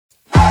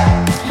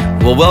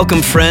Well,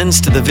 welcome, friends,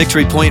 to the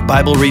Victory Point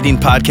Bible Reading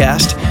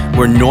Podcast,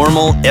 where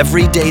normal,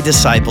 everyday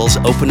disciples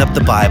open up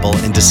the Bible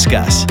and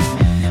discuss.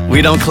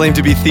 We don't claim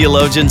to be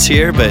theologians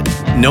here, but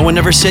no one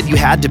ever said you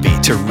had to be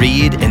to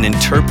read and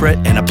interpret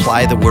and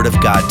apply the Word of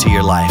God to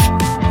your life.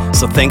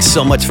 So thanks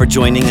so much for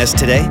joining us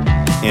today,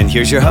 and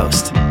here's your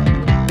host.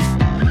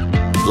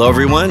 Hello,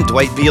 everyone.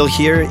 Dwight Beal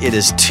here. It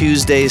is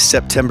Tuesday,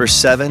 September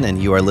 7,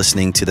 and you are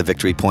listening to the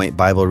Victory Point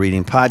Bible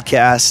Reading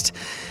Podcast.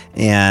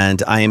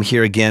 And I am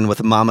here again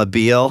with Mama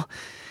Beal.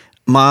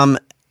 Mom,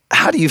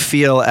 how do you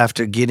feel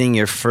after getting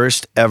your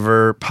first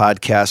ever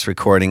podcast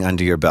recording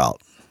under your belt?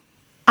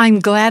 I'm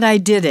glad I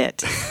did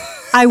it.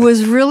 I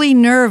was really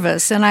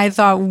nervous, and I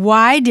thought,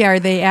 why are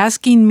they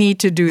asking me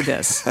to do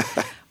this?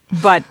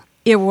 But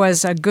it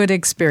was a good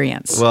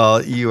experience.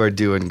 Well, you are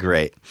doing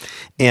great.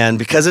 And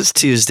because it's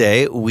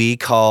Tuesday, we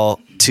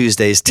call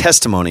Tuesdays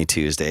Testimony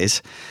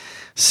Tuesdays.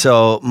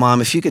 So, Mom,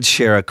 if you could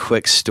share a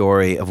quick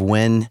story of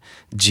when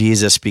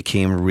Jesus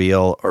became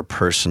real or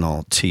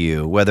personal to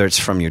you, whether it's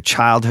from your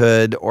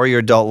childhood or your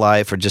adult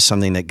life or just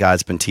something that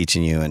God's been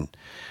teaching you in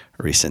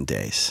recent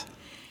days.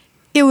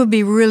 It would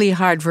be really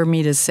hard for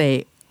me to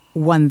say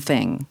one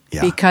thing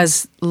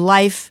because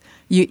life,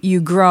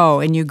 you grow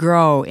and you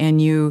grow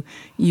and you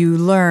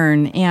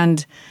learn.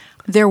 And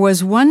there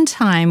was one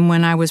time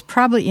when I was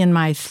probably in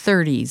my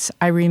 30s.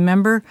 I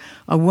remember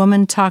a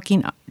woman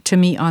talking to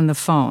me on the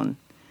phone.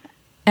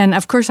 And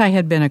of course, I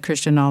had been a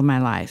Christian all my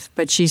life.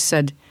 But she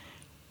said,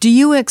 "Do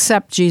you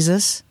accept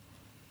Jesus?"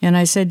 And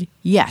I said,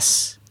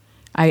 "Yes."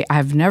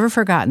 I've never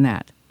forgotten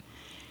that.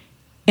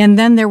 And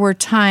then there were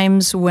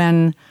times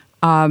when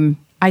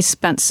I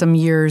spent some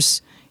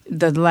years,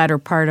 the latter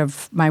part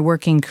of my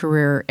working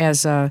career,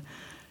 as a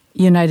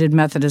United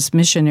Methodist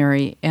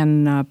missionary.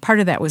 And part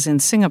of that was in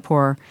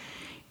Singapore.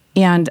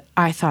 And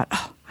I thought,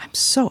 I'm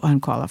so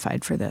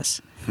unqualified for this.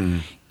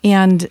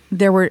 And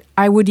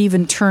I would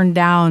even turn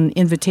down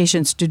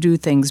invitations to do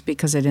things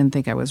because I didn't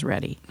think I was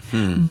ready.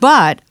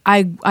 But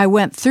I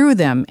went through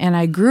them and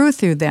I grew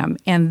through them.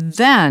 And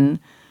then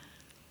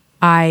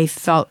I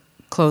felt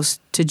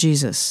close to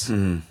Jesus.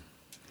 And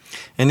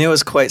it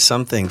was quite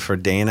something for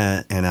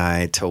Dana and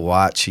I to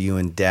watch you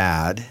and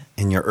Dad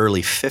in your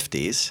early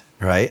 50s,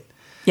 right?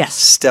 Yes.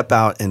 Step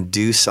out and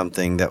do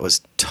something that was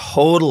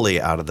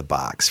totally out of the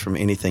box from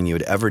anything you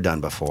had ever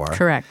done before.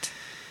 Correct.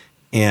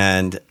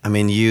 And I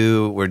mean,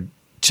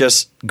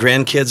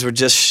 grandkids were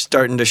just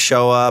starting to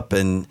show up,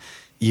 and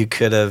you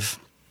could have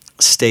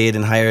stayed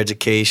in higher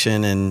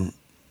education and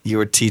you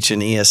were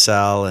teaching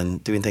ESL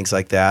and doing things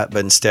like that. But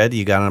instead,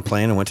 you got on a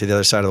plane and went to the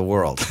other side of the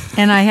world.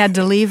 And I had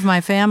to leave my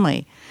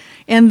family.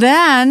 And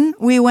then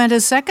we went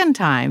a second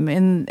time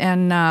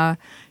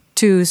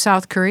to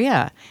South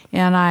Korea.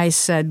 And I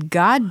said,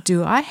 God,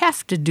 do I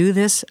have to do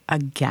this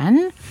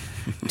again?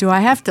 Do I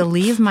have to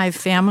leave my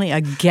family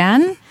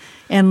again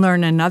and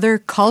learn another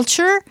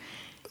culture?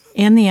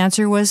 And the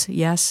answer was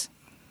yes,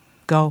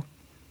 go.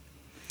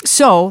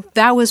 So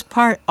that was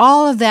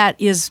all of that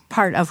is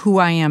part of who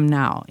I am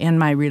now in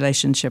my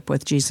relationship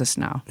with Jesus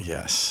now.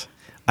 Yes.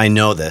 I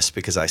know this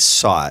because I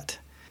saw it,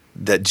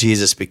 that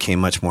Jesus became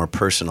much more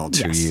personal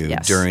to you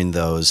during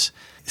those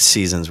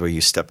seasons where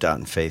you stepped out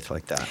in faith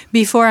like that.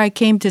 Before I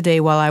came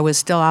today, while I was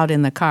still out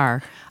in the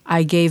car,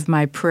 I gave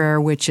my prayer,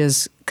 which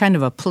is kind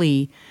of a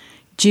plea,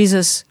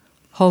 Jesus,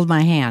 hold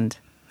my hand.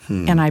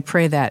 And I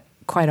pray that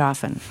quite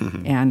often.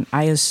 And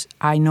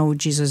I know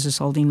Jesus is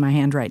holding my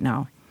hand right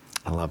now.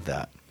 I love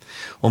that.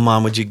 Well,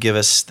 Mom, would you give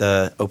us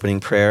the opening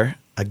prayer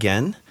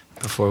again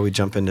before we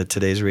jump into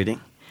today's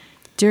reading?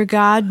 Dear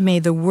God, may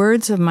the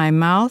words of my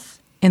mouth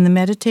and the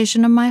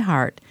meditation of my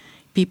heart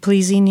be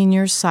pleasing in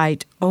your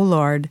sight, O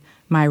Lord,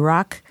 my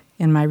rock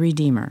and my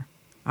redeemer.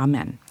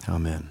 Amen.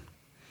 Amen.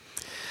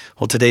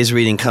 Well, today's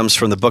reading comes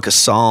from the book of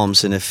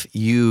Psalms. And if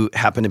you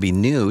happen to be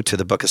new to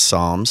the book of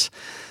Psalms,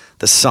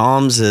 the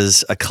Psalms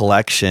is a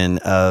collection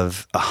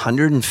of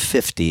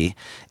 150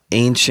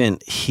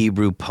 ancient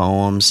Hebrew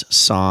poems,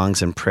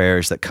 songs, and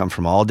prayers that come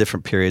from all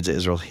different periods of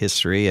Israel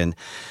history. And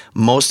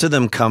most of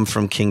them come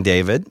from King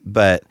David,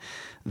 but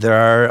there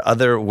are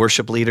other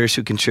worship leaders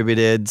who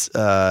contributed.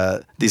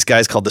 These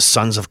guys called the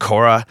Sons of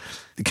Korah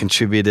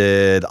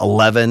contributed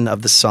 11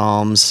 of the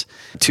Psalms.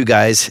 Two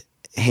guys,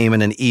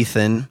 Heman and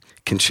Ethan,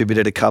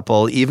 contributed a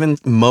couple. Even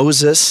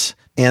Moses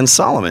and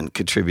Solomon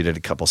contributed a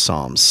couple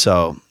Psalms.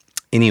 So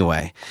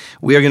anyway,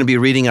 we are going to be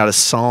reading out of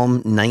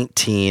Psalm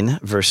 19,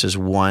 verses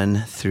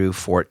 1 through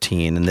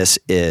 14, and this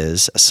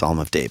is a Psalm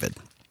of David.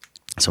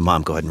 So,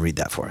 Mom, go ahead and read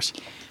that for us.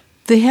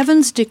 The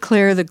heavens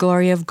declare the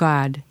glory of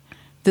God.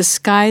 The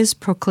skies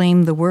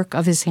proclaim the work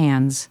of his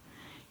hands.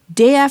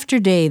 Day after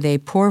day they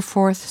pour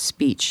forth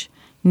speech.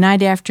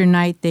 Night after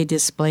night they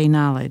display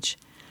knowledge.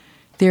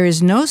 There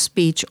is no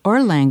speech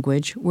or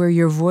language where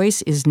your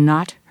voice is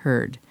not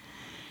heard.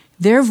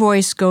 Their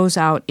voice goes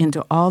out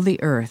into all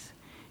the earth,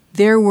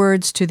 their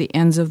words to the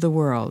ends of the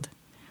world.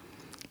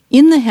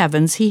 In the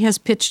heavens he has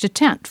pitched a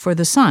tent for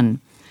the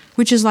sun,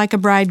 which is like a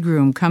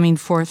bridegroom coming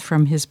forth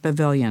from his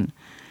pavilion,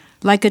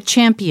 like a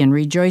champion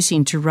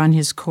rejoicing to run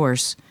his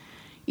course.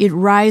 It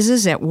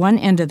rises at one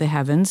end of the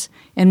heavens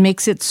and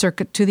makes its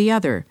circuit to the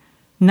other.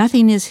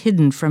 Nothing is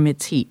hidden from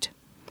its heat.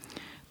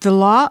 The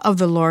law of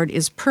the Lord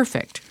is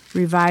perfect,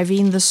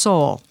 reviving the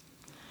soul.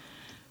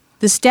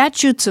 The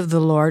statutes of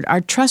the Lord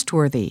are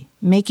trustworthy,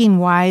 making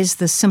wise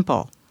the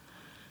simple.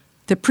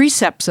 The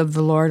precepts of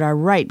the Lord are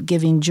right,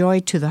 giving joy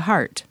to the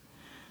heart.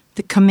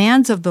 The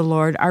commands of the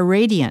Lord are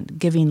radiant,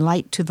 giving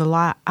light to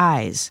the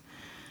eyes.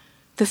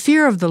 The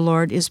fear of the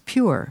Lord is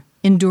pure,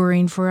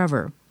 enduring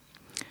forever.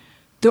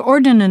 The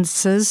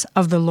ordinances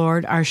of the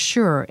Lord are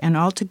sure and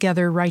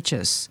altogether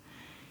righteous.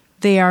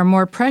 They are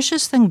more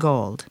precious than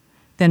gold,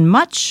 than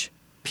much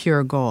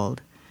pure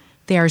gold.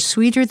 They are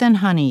sweeter than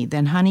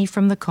honey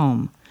from the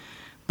comb.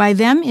 By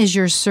them is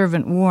your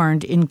servant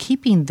warned. In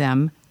keeping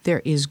them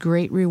there is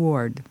great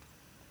reward.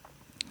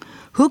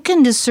 Who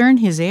can discern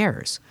his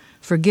errors?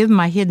 Forgive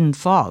my hidden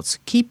faults.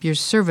 Keep your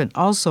servant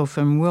also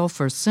from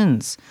willful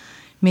sins.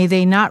 May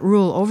they not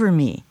rule over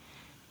me.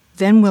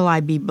 Then will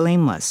I be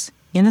blameless,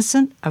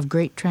 innocent of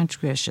great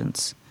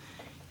transgressions.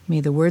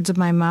 May the words of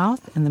my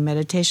mouth and the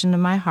meditation of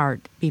my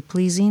heart be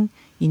pleasing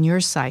in your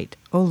sight,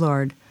 O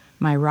Lord,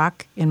 my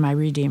rock and my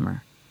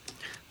redeemer.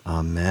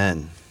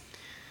 Amen.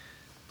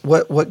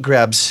 What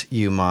grabs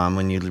you, Mom,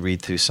 when you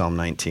read through Psalm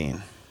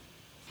 19?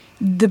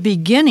 The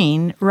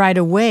beginning right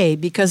away,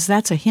 because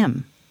that's a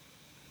hymn.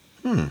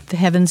 The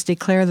heavens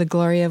declare the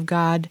glory of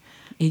God.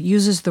 It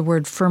uses the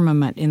word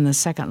firmament in the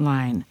second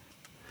line,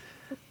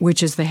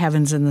 which is the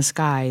heavens and the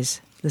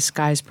skies. The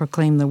skies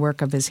proclaim the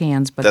work of his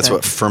hands. But that's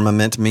what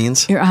firmament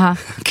means?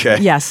 Okay.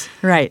 Yes,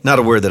 right. Not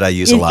a word that I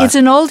use a lot. It's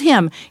an old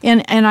hymn,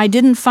 and I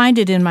didn't find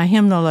it in my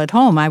hymnal at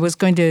home. I was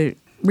going to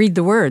read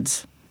the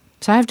words,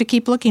 so I have to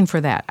keep looking for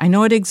that. I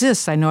know it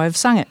exists. I know I've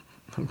sung it.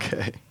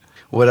 Okay.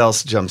 What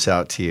else jumps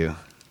out to you?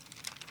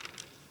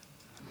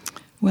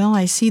 Well,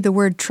 I see the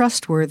word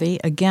trustworthy.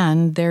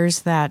 Again,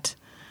 there's that.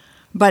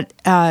 But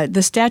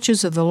the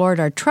statutes of the Lord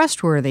are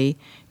trustworthy,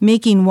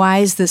 making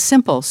wise the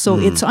simple. So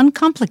it's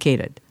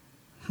uncomplicated.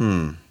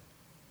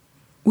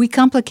 We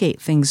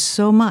complicate things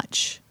so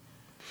much.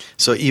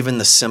 So even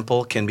the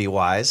simple can be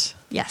wise?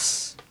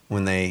 Yes.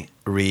 When they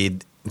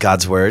read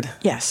God's word?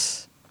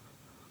 Yes.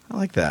 I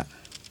like that.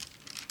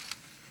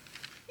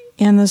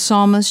 And the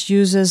psalmist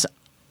uses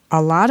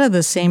a lot of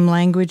the same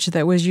language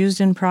that was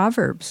used in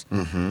Proverbs.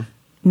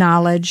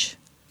 Knowledge,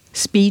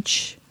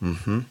 speech,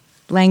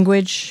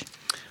 language.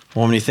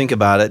 Well, when you think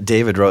about it,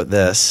 David wrote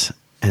this,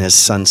 and his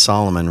son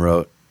Solomon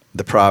wrote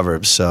the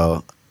Proverbs.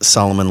 So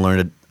Solomon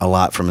learned a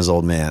lot from his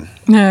old man.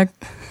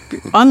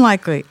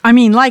 Unlikely. I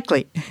mean,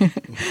 likely.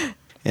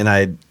 And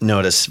I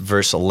noticed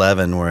verse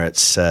 11 where it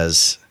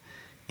says,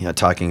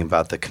 talking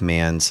about the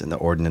commands and the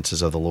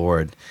ordinances of the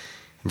Lord.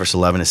 In verse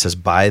 11, it says,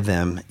 by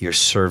them your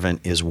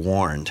servant is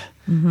warned.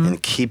 In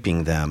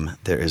keeping them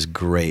there is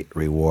great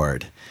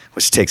reward.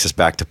 Which takes us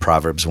back to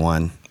Proverbs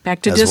 1.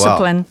 Back to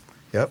discipline.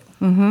 Well.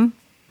 Yep.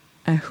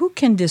 Who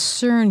can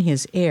discern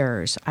his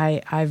errors?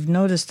 I've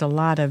noticed a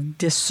lot of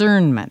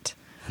discernment,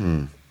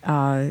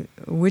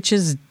 which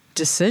is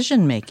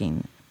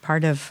decision-making,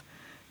 part of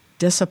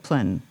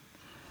discipline.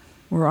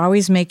 We're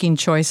always making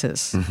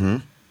choices.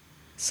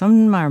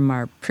 Some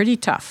are pretty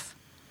tough.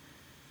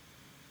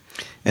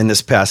 And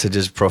this passage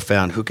is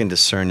profound. Who can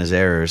discern his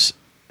errors?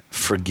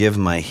 Forgive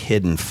my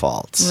hidden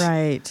faults.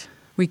 Right.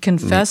 We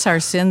confess our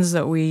sins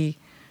that we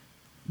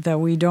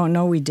don't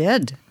know we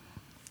did.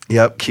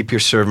 Yep. Keep your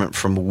servant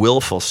from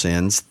willful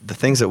sins, the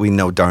things that we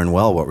know darn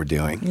well what we're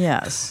doing.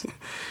 Yes.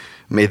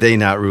 May they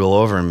not rule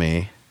over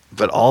me,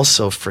 but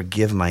also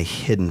forgive my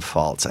hidden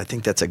faults. I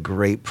think that's a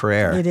great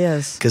prayer. It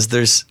is. Because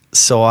there's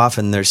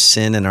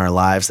sin in our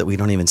lives that we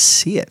don't even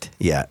see it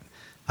yet.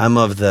 I'm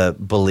of the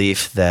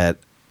belief that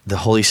the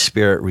Holy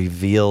Spirit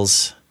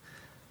reveals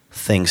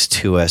things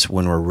to us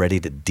when we're ready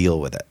to deal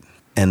with it.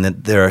 And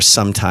that there are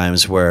some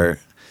times where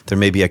there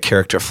may be a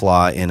character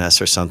flaw in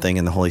us or something,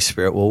 and the Holy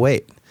Spirit will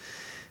wait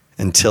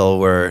until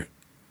we're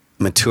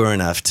mature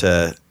enough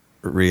to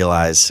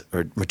realize,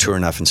 or mature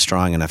enough and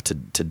strong enough to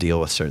deal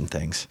with certain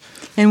things.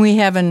 And we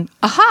have an,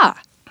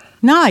 aha,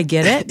 now I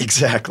get it.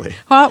 Exactly.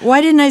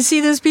 Why didn't I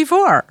see this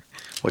before?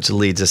 Which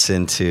leads us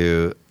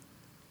into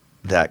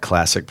that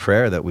classic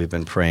prayer that we've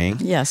been praying.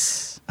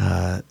 Yes.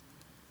 That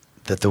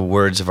the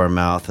words of our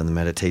mouth and the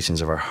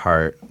meditations of our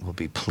heart will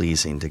be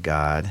pleasing to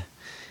God.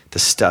 The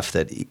stuff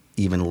that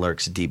even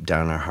lurks deep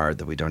down in our heart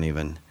that we don't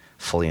even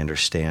fully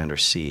understand or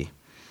see.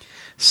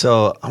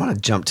 So I want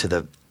to jump to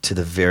the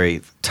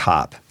very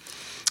top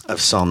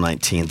of Psalm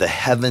 19. The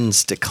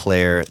heavens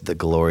declare the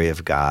glory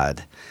of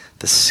God.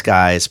 The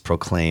skies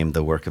proclaim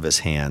the work of his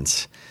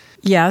hands.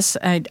 Yes,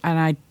 and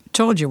I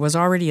told you it was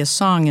already a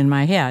song in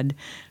my head,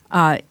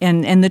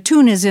 and the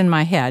tune is in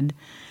my head.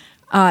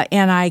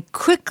 And I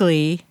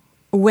quickly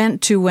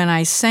went to, when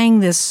I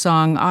sang this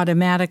song,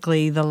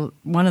 automatically,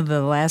 one of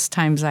the last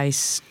times I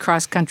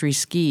cross-country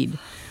skied.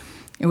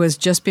 It was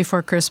just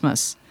before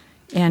Christmas,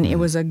 and it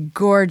was a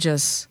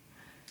gorgeous,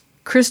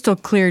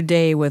 crystal-clear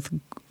day with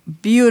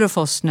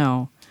beautiful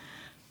snow.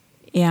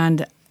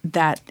 And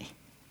that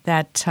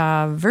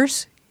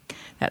verse,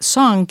 that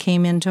song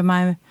came into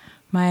my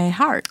my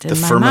heart and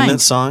the my firmament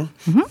mind. song?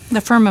 Mm-hmm.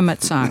 The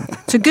firmament song.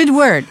 It's a good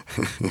word.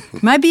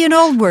 Might be an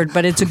old word,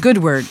 but it's a good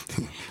word.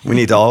 We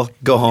need to all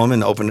go home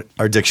and open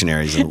our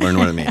dictionaries and learn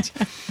what it means.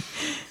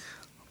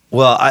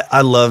 Well,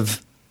 I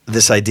love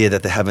this idea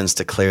that the heavens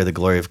declare the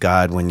glory of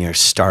God when you're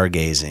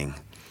stargazing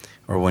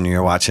or when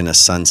you're watching a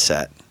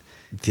sunset.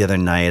 The other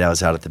night I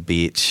was out at the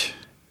beach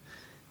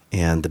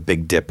and the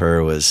Big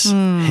Dipper was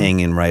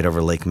hanging right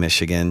over Lake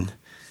Michigan.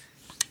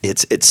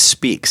 It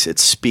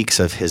speaks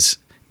of his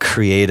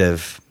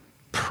creative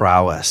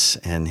prowess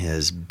and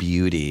his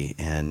beauty,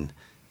 and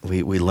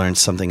we learn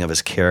something of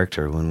his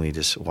character when we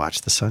just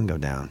watch the sun go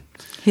down.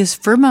 His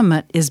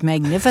firmament is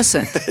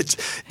magnificent.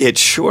 It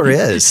sure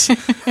is.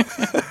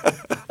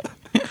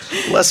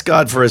 Bless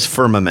God for his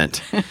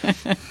firmament.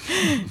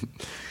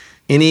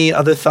 Any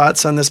other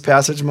thoughts on this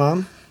passage,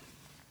 Mom?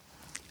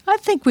 I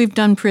think we've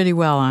done pretty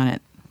well on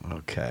it.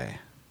 Okay.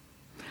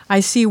 I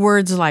see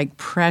words like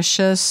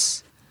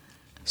precious,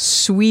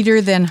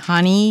 sweeter than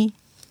honey,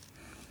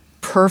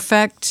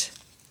 perfect.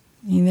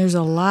 I mean, there's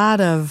a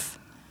lot of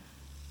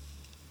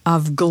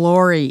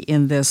glory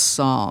in this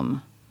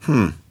psalm.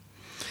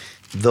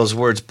 Those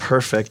words,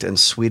 perfect and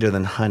sweeter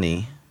than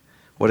honey,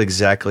 what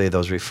exactly are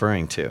those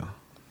referring to?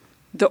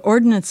 The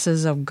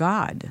ordinances of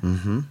God.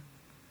 Mm-hmm.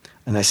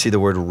 And I see the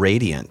word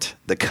radiant.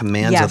 The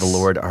commands of the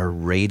Lord are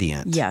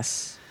radiant.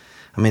 Yes.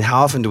 I mean,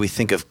 how often do we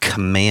think of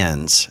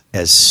commands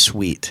as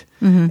sweet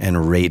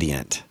and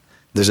radiant?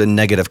 There's a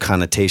negative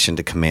connotation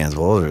to commands.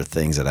 Well, those are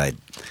things that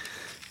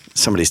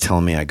somebody's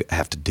telling me I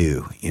have to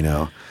do, you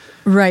know?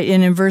 Right,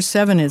 and in verse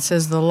 7 it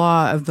says the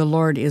law of the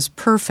Lord is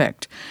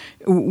perfect.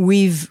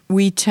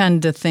 We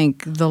tend to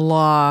think the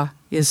law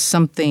is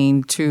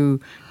something to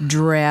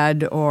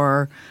dread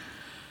or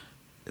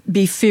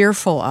be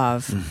fearful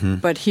of,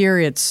 but here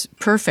it's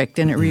perfect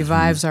and it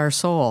revives our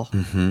soul.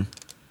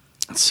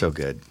 It's so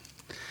good.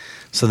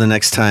 So the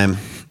next time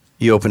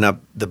you open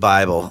up the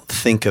Bible,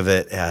 think of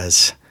it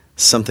as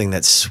something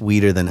that's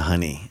sweeter than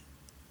honey,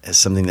 as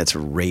something that's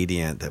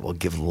radiant, that will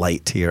give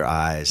light to your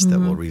eyes, that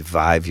will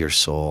revive your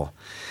soul.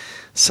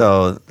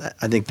 So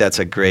I think that's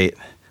a great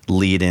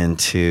lead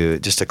into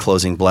just a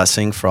closing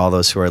blessing for all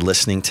those who are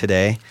listening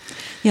today.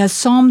 Yeah,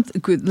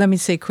 let me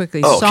say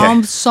quickly,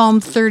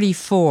 Psalm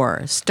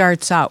 34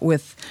 starts out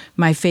with,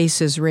 my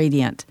face is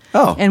radiant.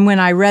 Oh. And when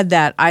I read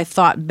that, I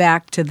thought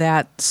back to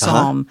that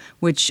psalm,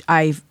 which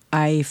I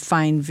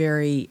find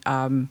very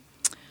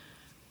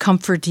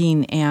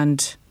comforting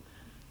and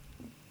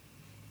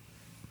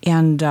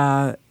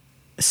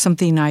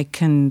something I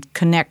can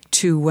connect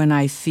to when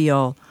I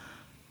feel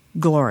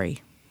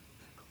glory.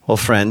 Well,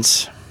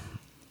 friends,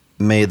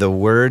 may the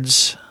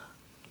words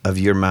of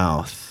your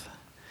mouth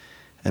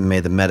and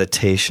may the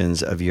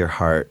meditations of your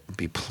heart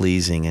be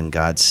pleasing in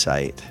God's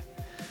sight.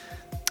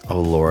 O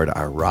Lord,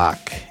 our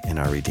rock and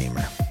our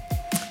Redeemer.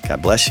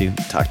 God bless you.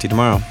 Talk to you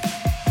tomorrow.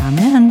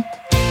 Amen.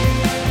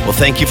 Well,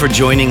 thank you for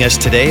joining us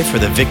today for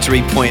the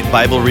Victory Point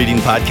Bible Reading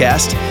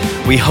Podcast.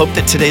 We hope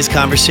that today's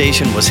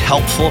conversation was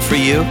helpful for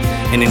you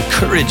and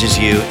encourages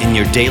you in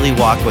your daily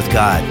walk with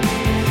God.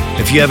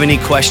 If you have any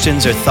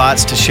questions or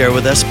thoughts to share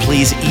with us,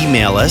 please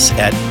email us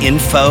at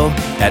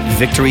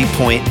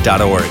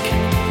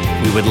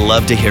info@victorypoint.org. We would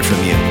love to hear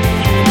from you.